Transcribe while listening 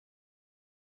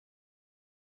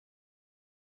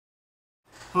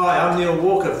Hi, I'm Neil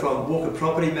Walker from Walker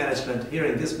Property Management here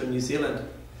in Gisborne, New Zealand.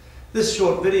 This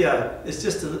short video is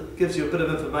just gives you a bit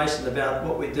of information about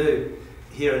what we do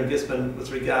here in Gisborne with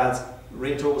regards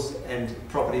rentals and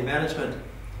property management.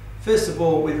 First of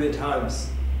all, we rent homes,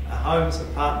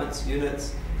 apartments,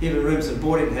 units, even rooms in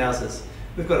boarding houses.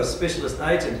 We've got a specialist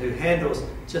agent who handles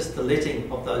just the letting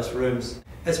of those rooms.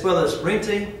 As well as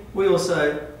renting, we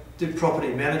also do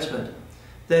property management.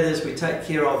 That is, we take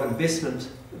care of investment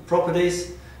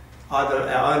properties. Either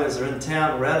our owners are in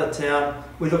town or out of town,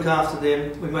 we look after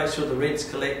them, we make sure the rent's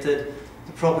collected,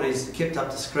 the property's kept up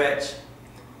to scratch,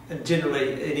 and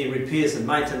generally any repairs and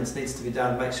maintenance needs to be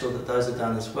done, make sure that those are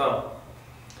done as well.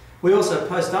 We also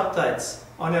post updates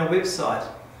on our website,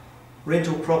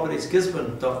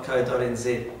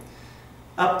 rentalpropertiesgisborne.co.nz.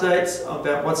 Updates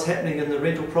about what's happening in the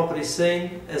rental property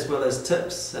scene, as well as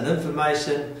tips and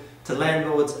information to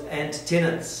landlords and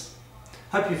tenants.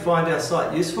 Hope you find our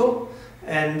site useful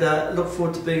and look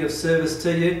forward to being of service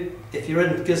to you. If you're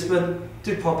in Gisborne,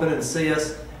 do pop in and see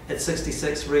us at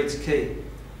 66 Reeds Quay.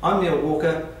 I'm Neil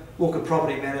Walker, Walker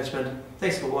Property Management.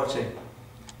 Thanks for watching.